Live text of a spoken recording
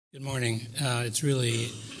Good morning. It's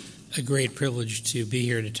really a great privilege to be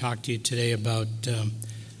here to talk to you today about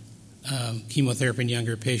chemotherapy in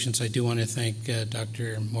younger patients. I do want to thank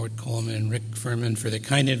Dr. Mort Coleman and Rick Furman for the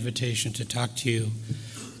kind invitation to talk to you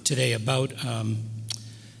today about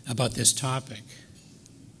this topic.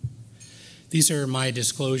 These are my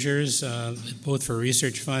disclosures, both for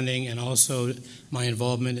research funding and also my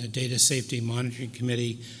involvement in the Data Safety Monitoring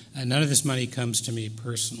Committee. None of this money comes to me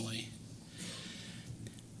personally.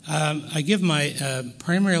 I give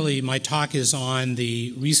primarily my talk is on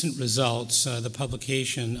the recent results, the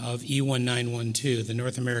publication of E1912, the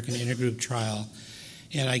North American Intergroup Trial.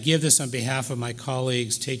 And I give this on behalf of my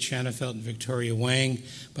colleagues Tate Shanafelt and Victoria Wang,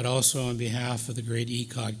 but also on behalf of the great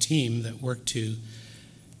ECOG team that worked to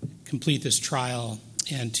complete this trial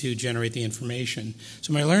and to generate the information.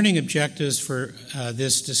 So my learning objectives for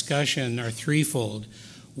this discussion are threefold.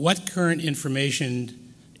 What current information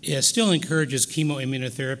still encourages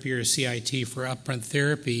chemoimmunotherapy or CIT for upfront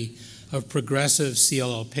therapy of progressive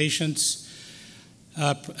CLL patients.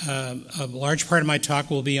 A large part of my talk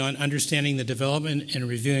will be on understanding the development and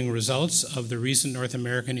reviewing results of the recent North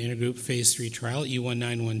American Intergroup Phase 3 trial,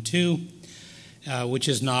 E1912, which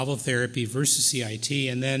is novel therapy versus CIT.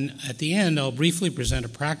 And then at the end, I'll briefly present a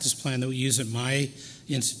practice plan that we use at my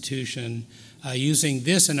institution using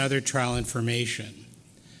this and other trial information.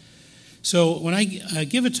 So when I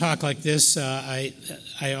give a talk like this, I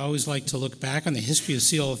always like to look back on the history of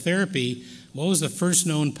CLL therapy. What was the first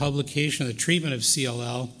known publication of the treatment of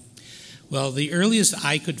CLL? Well, the earliest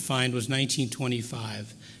I could find was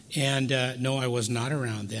 1925. And no, I was not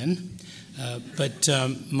around then. But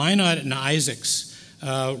Minot and Isaacs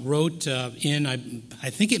wrote in, I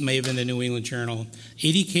think it may have been the New England Journal,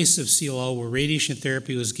 80 cases of CLL where radiation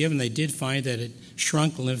therapy was given. They did find that it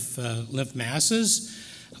shrunk lymph masses,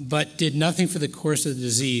 but did nothing for the course of the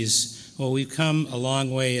disease. Well, we've come a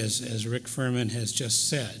long way, as Rick Furman has just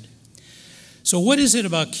said. So what is it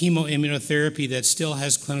about chemoimmunotherapy that still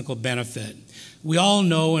has clinical benefit? We all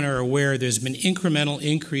know and are aware there's been incremental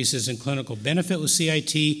increases in clinical benefit with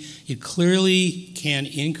CIT. It clearly can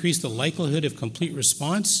increase the likelihood of complete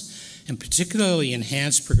response and particularly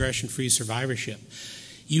enhance progression-free survivorship.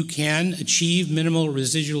 You can achieve minimal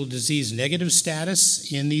residual disease negative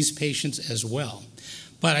status in these patients as well.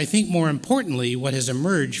 But I think more importantly, what has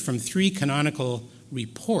emerged from three canonical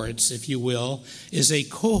reports, if you will, is a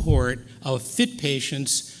cohort of fit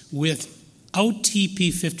patients without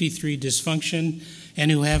TP53 dysfunction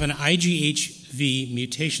and who have an IGHV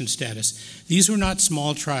mutation status. These were not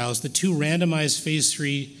small trials. The two randomized phase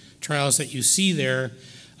 3 trials that you see there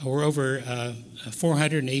were over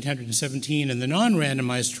 400 and 817, and the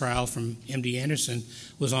non-randomized trial from MD Anderson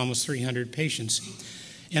was almost 300 patients.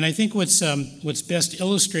 And I think what's best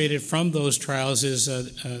illustrated from those trials is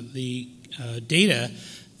the data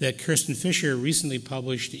that Kirsten Fisher recently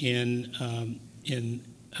published in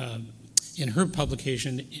her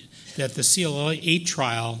publication that the CLL8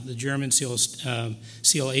 trial, the German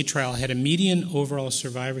CLL8 trial, had a median overall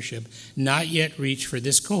survivorship not yet reached for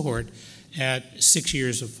this cohort at 6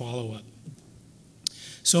 years of follow-up.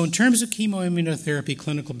 So in terms of chemoimmunotherapy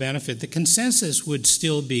clinical benefit, the consensus would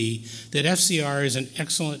still be that FCR is an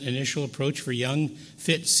excellent initial approach for young,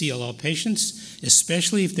 fit CLL patients,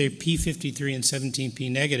 especially if they're P53 and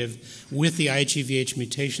 17P negative with the IGVH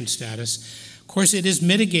mutation status. Of course, it is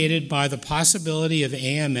mitigated by the possibility of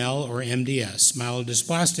AML or MDS,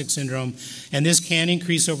 myelodysplastic syndrome, and this can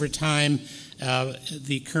increase over time.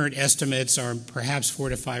 The current estimates are perhaps 4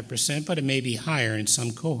 to 5%, but it may be higher in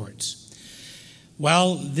some cohorts.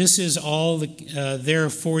 While this is all there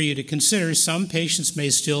for you to consider, some patients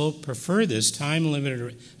may still prefer this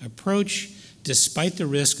time-limited approach despite the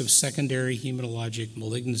risk of secondary hematologic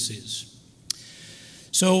malignancies.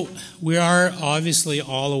 So we are obviously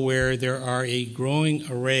all aware there are a growing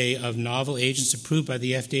array of novel agents approved by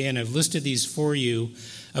the FDA, and I've listed these for you.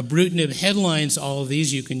 Ibrutinib headlines all of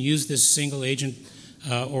these. You can use this single-agent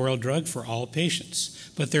oral drug for all patients.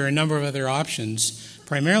 But there are a number of other options,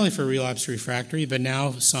 primarily for relapsed refractory, but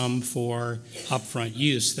now some for upfront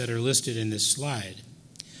use that are listed in this slide.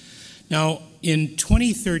 Now, in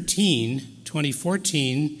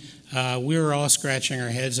 2014, we were all scratching our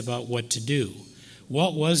heads about what to do.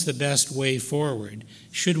 What was the best way forward?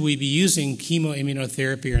 Should we be using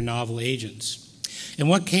chemoimmunotherapy or novel agents? And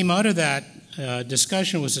what came out of that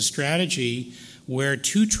discussion was a strategy where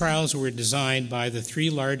two trials were designed by the three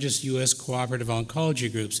largest U.S. cooperative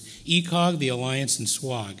oncology groups, ECOG, the Alliance, and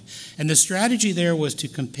SWOG. And the strategy there was to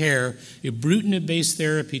compare ibrutinib-based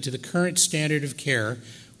therapy to the current standard of care,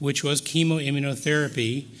 which was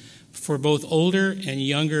chemoimmunotherapy, for both older and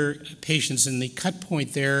younger patients, and the cut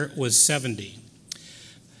point there was 70.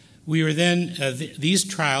 These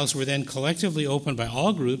trials were then collectively opened by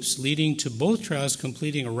all groups, leading to both trials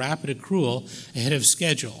completing a rapid accrual ahead of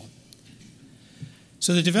schedule.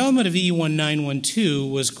 So the development of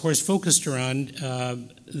E1912 was, of course, focused around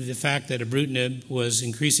the fact that ibrutinib was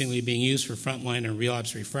increasingly being used for frontline and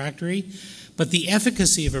relapsed refractory, but the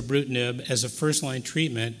efficacy of ibrutinib as a first-line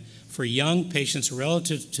treatment for young patients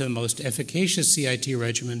relative to the most efficacious CIT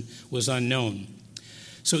regimen was unknown.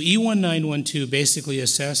 So E1912 basically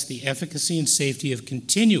assessed the efficacy and safety of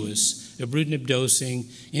continuous ibrutinib dosing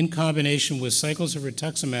in combination with cycles of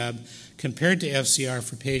rituximab compared to FCR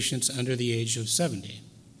for patients under the age of 70.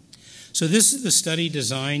 So this is the study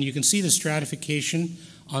design. You can see the stratification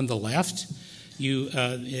on the left.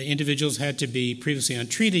 Individuals had to be previously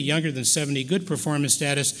untreated, younger than 70, good performance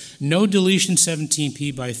status, no deletion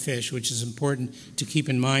 17p by FISH, which is important to keep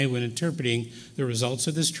in mind when interpreting the results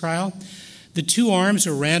of this trial. The two arms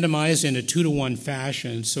are randomized in a 2-to-1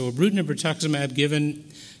 fashion. So ibrutinib rituximab given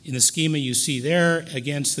in the schema you see there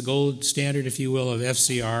against the gold standard, if you will, of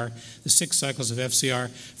FCR, the 6 cycles of FCR.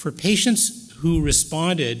 For patients who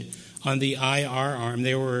responded on the IR arm,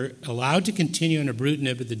 they were allowed to continue on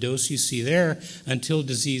ibrutinib at the dose you see there until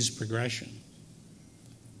disease progression.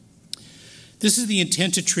 This is the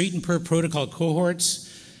intent to treat in per protocol cohorts.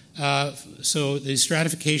 So the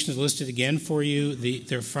stratification is listed again for you.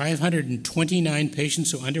 There are 529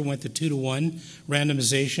 patients who underwent the 2-to-1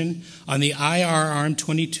 randomization. On the IR arm,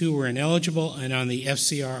 22 were ineligible, and on the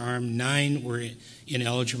FCR arm, 9 were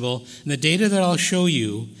ineligible. And the data that I'll show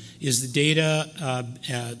you is the data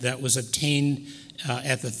that was obtained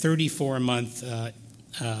at the 34-month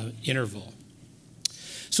interval.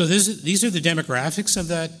 So these are the demographics of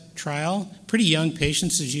that trial. Pretty young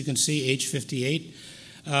patients, as you can see, age 58.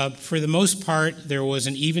 For the most part, there was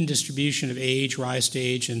an even distribution of age, rise to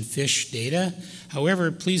age, and FISH data.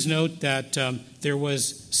 However, please note that there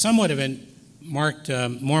was somewhat of a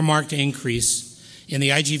more marked increase in the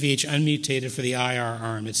IGVH unmutated for the IR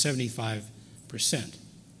arm at 75%.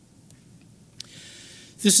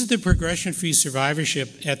 This is the progression-free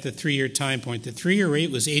survivorship at the 3-year time point. The 3-year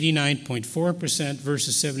rate was 89.4%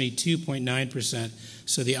 versus 72.9%.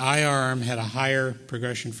 So the IR arm had a higher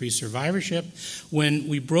progression-free survivorship. When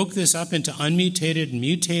we broke this up into unmutated and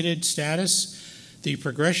mutated status, the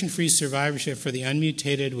progression-free survivorship for the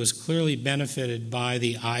unmutated was clearly benefited by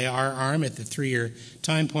the IR arm at the 3-year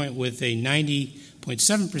time point with a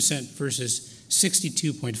 90.7% versus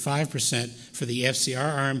 62.5% for the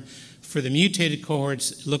FCR arm. For the mutated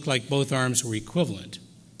cohorts, it looked like both arms were equivalent.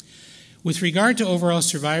 With regard to overall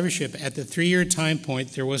survivorship, at the 3-year time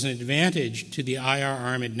point, there was an advantage to the IR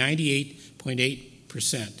arm at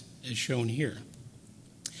 98.8%, as shown here.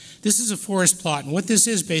 This is a forest plot, and what this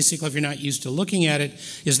is basically, if you're not used to looking at it,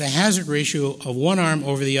 is the hazard ratio of one arm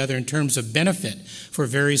over the other in terms of benefit for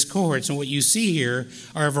various cohorts. And what you see here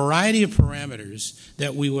are a variety of parameters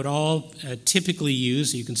that we would all typically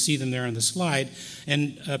use. You can see them there on the slide.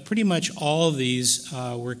 And pretty much all of these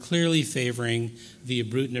were clearly favoring the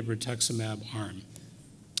ibrutinib rituximab arm.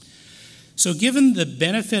 So given the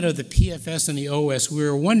benefit of the PFS and the OS, we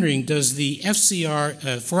were wondering, does the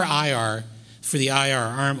FCR for the IR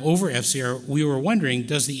arm over FCR, we were wondering,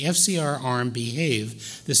 does the FCR arm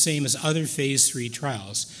behave the same as other phase 3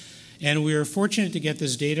 trials? And we were fortunate to get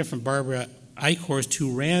this data from Barbara Eichhorst,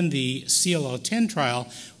 who ran the CLL-10 trial,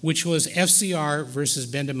 which was FCR versus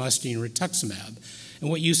bendamustine rituximab.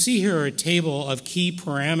 And what you see here are a table of key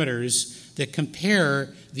parameters that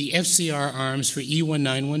compare the FCR arms for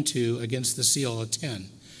E1912 against the CLL-10.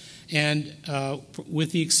 And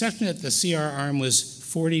with the exception that the CR arm was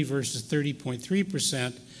 40 versus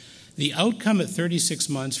 30.3%, the outcome at 36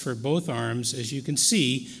 months for both arms, as you can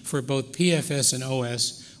see, for both PFS and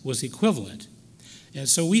OS, was equivalent. And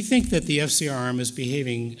so we think that the FCR arm is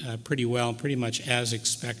behaving pretty well, pretty much as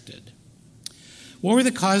expected. What were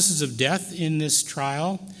the causes of death in this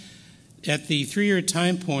trial? At the 3-year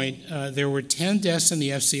time point, there were 10 deaths in the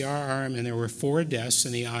FCR arm, and there were 4 deaths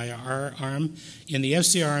in the IR arm. In the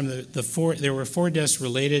FCR arm, there were 4 deaths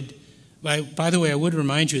related. By the way, I would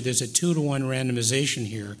remind you there's a 2-to-1 randomization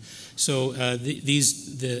here. So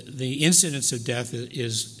the incidence of death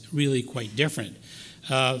is really quite different.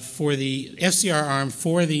 For the FCR arm,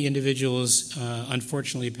 4 of the individuals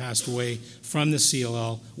unfortunately passed away from the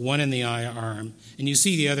CLL, 1 in the IR arm. And you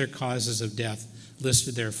see the other causes of death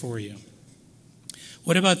listed there for you.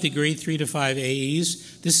 What about the grade 3 to 5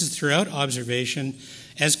 AEs? This is throughout observation.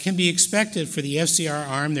 As can be expected for the FCR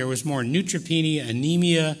arm, there was more neutropenia,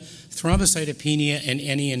 anemia, thrombocytopenia, and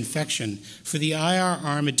any infection. For the IR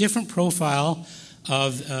arm, a different profile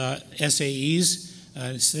of SAEs.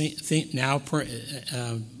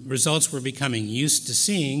 Results we're becoming used to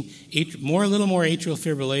seeing, a little more atrial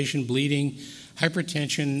fibrillation, bleeding,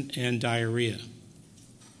 hypertension, and diarrhea.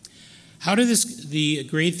 How do the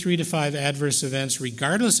grade 3 to 5 adverse events,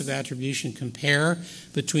 regardless of attribution, compare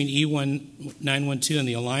between E1912 and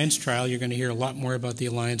the Alliance trial? You're going to hear a lot more about the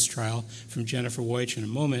Alliance trial from Jennifer Woich in a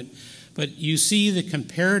moment. But you see the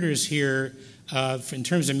comparators here in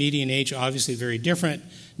terms of median age, obviously very different.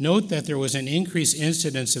 Note that there was an increased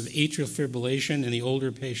incidence of atrial fibrillation in the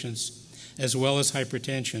older patients, as well as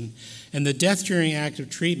hypertension. And the death during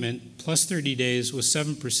active treatment, plus 30 days, was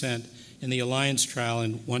 7% in the Alliance trial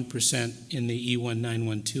and 1% in the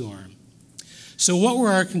E1912 arm. So what were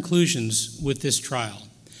our conclusions with this trial?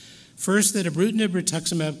 First, that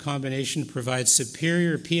ibrutinib-rituximab combination provides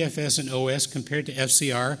superior PFS and OS compared to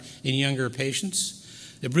FCR in younger patients.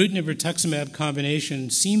 The ibrutinib-rituximab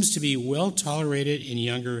combination seems to be well tolerated in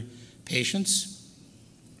younger patients.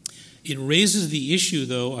 It raises the issue,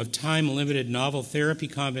 though, of time-limited novel therapy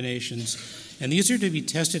combinations, and these are to be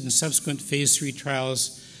tested in subsequent phase 3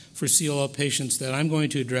 trials for CLL patients that I'm going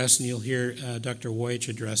to address, and you'll hear Dr. Woich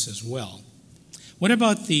address as well. What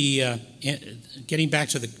about getting back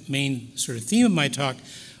to the main sort of theme of my talk,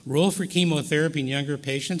 role for chemotherapy in younger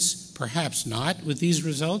patients? Perhaps not with these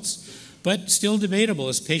results, but still debatable,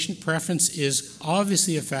 as patient preference is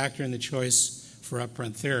obviously a factor in the choice for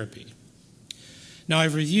upfront therapy. Now,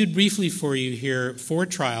 I've reviewed briefly for you here 4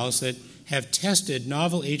 trials that have tested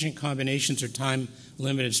novel agent combinations or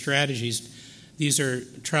time-limited strategies. These are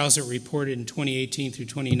trials that were reported in 2018 through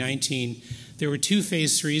 2019. There were 2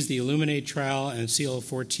 phase 3s, the Illuminate trial and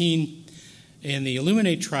CLL14. In the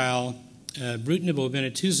Illuminate trial, ibrutinib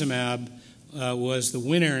obinutuzumab was the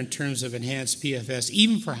winner in terms of enhanced PFS,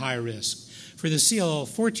 even for high risk. For the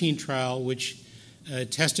CLL14 trial, which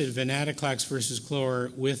tested venetoclax versus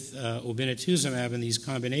chlor with obinutuzumab in these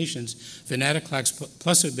combinations, venetoclax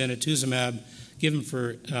plus obinutuzumab given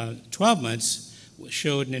for 12 months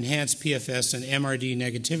showed an enhanced PFS and MRD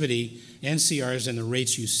negativity and CRs in the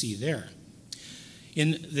rates you see there.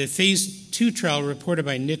 In the phase 2 trial reported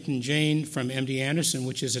by Nitin Jain from MD Anderson,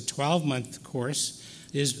 which is a 12-month course,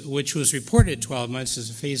 which was reported at 12 months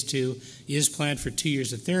as a phase 2, is planned for 2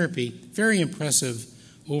 years of therapy. Very impressive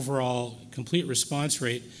overall complete response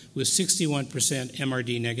rate with 61%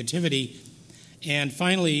 MRD negativity. And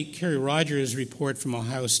finally, Kerry Rogers' report from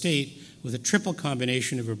Ohio State with a triple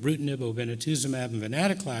combination of ibrutinib, obinutuzumab, and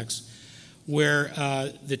venetoclax, where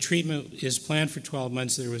the treatment is planned for 12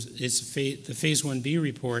 months. It's the phase 1B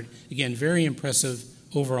report. Again, very impressive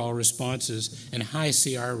overall responses and high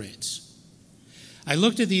CR rates. I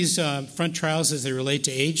looked at these front trials as they relate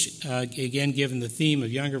to age, again, given the theme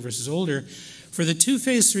of younger versus older. For the 2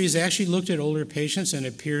 phase 3s, they actually looked at older patients, and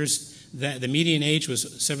it appears that the median age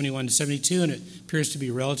was 71 to 72, and it appears to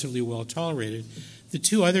be relatively well tolerated. The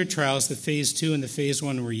 2 other trials, the phase 2 and the phase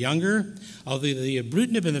 1, were younger, although the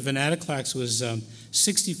ibrutinib and the venetoclax was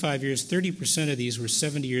 65 years. 30% of these were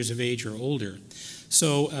 70 years of age or older.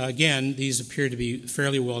 So again, these appear to be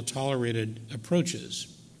fairly well tolerated approaches.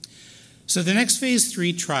 So the next phase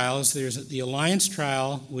 3 trials, there's the Alliance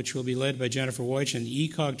trial, which will be led by Jennifer Woich, and the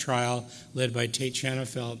ECOG trial led by Tate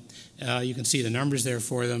Chanefelt. You can see the numbers there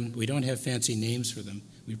for them. We don't have fancy names for them.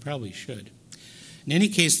 We probably should. In any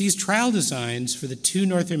case, these trial designs for the 2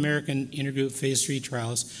 North American intergroup phase 3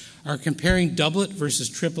 trials are comparing doublet versus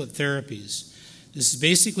triplet therapies. This is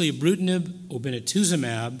basically ibrutinib,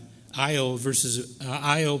 obinutuzumab, IO versus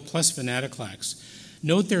IO plus venetoclax.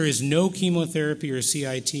 Note there is no chemotherapy or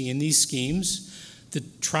CIT in these schemes. The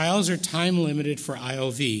trials are time-limited for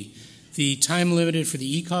IOV. The time limited for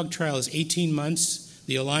the ECOG trial is 18 months.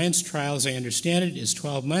 The Alliance trial, as I understand it, is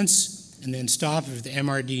 12 months, and then stop if the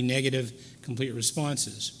MRD negative complete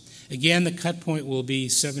responses. Again, the cut point will be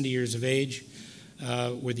 70 years of age,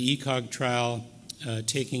 with the ECOG trial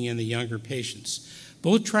taking in the younger patients.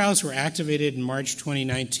 Both trials were activated in March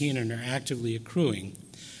 2019 and are actively accruing.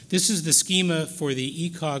 This is the schema for the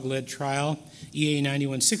ECOG-led trial,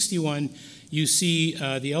 EA9161. You see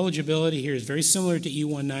the eligibility here is very similar to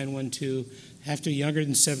E1912, have to be younger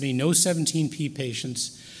than 70, no 17P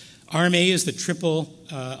patients. Arm A is the triple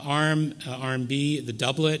arm, Arm B, the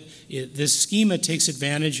doublet. This schema takes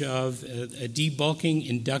advantage of a debulking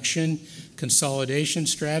induction consolidation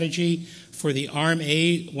strategy. For the Arm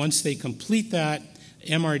A, once they complete that,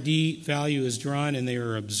 MRD value is drawn and they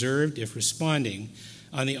are observed if responding.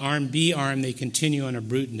 On the Arm B arm, they continue on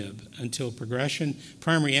ibrutinib until progression.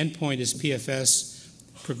 Primary endpoint is PFS,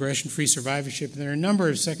 progression-free survivorship, and there are a number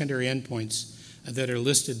of secondary endpoints that are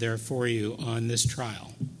listed there for you on this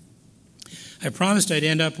trial. I promised I'd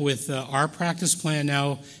end up with our practice plan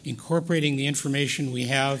now incorporating the information we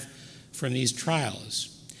have from these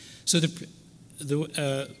trials. So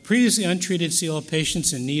the previously untreated CLL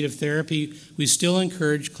patients in need of therapy, we still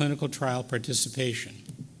encourage clinical trial participation.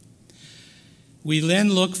 We then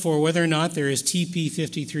look for whether or not there is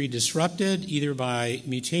TP53 disrupted, either by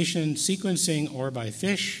mutation sequencing or by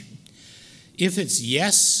FISH. If it's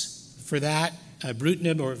yes for that,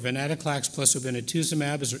 ibrutinib or venetoclax plus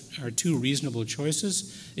obinutuzumab are two reasonable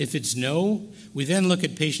choices. If it's no, we then look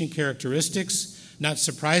at patient characteristics. Not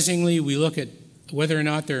surprisingly, we look at whether or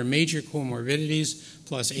not there are major comorbidities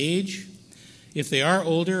plus age. If they are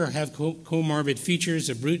older or have comorbid features,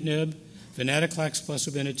 ibrutinib, venetoclax plus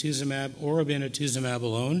obinutuzumab or obinutuzumab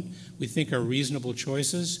alone, we think are reasonable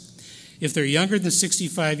choices. If they're younger than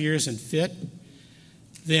 65 years and fit,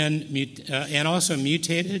 then and also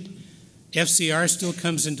mutated, FCR still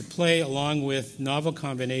comes into play along with novel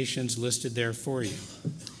combinations listed there for you.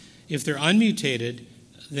 If they're unmutated,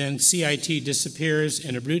 then CIT disappears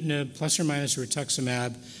and ibrutinib plus or minus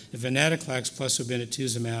rituximab and venetoclax plus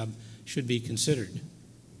obinutuzumab should be considered.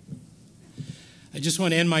 I just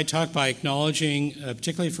want to end my talk by acknowledging,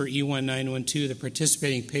 particularly for E1912, the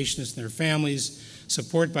participating patients and their families,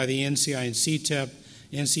 support by the NCI and CTEP,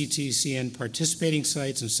 NCTCN participating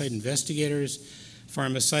sites and site investigators,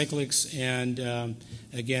 Pharmacyclics, and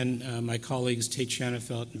again, my colleagues Tate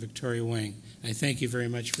Shanafelt and Victoria Wang. I thank you very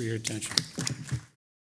much for your attention.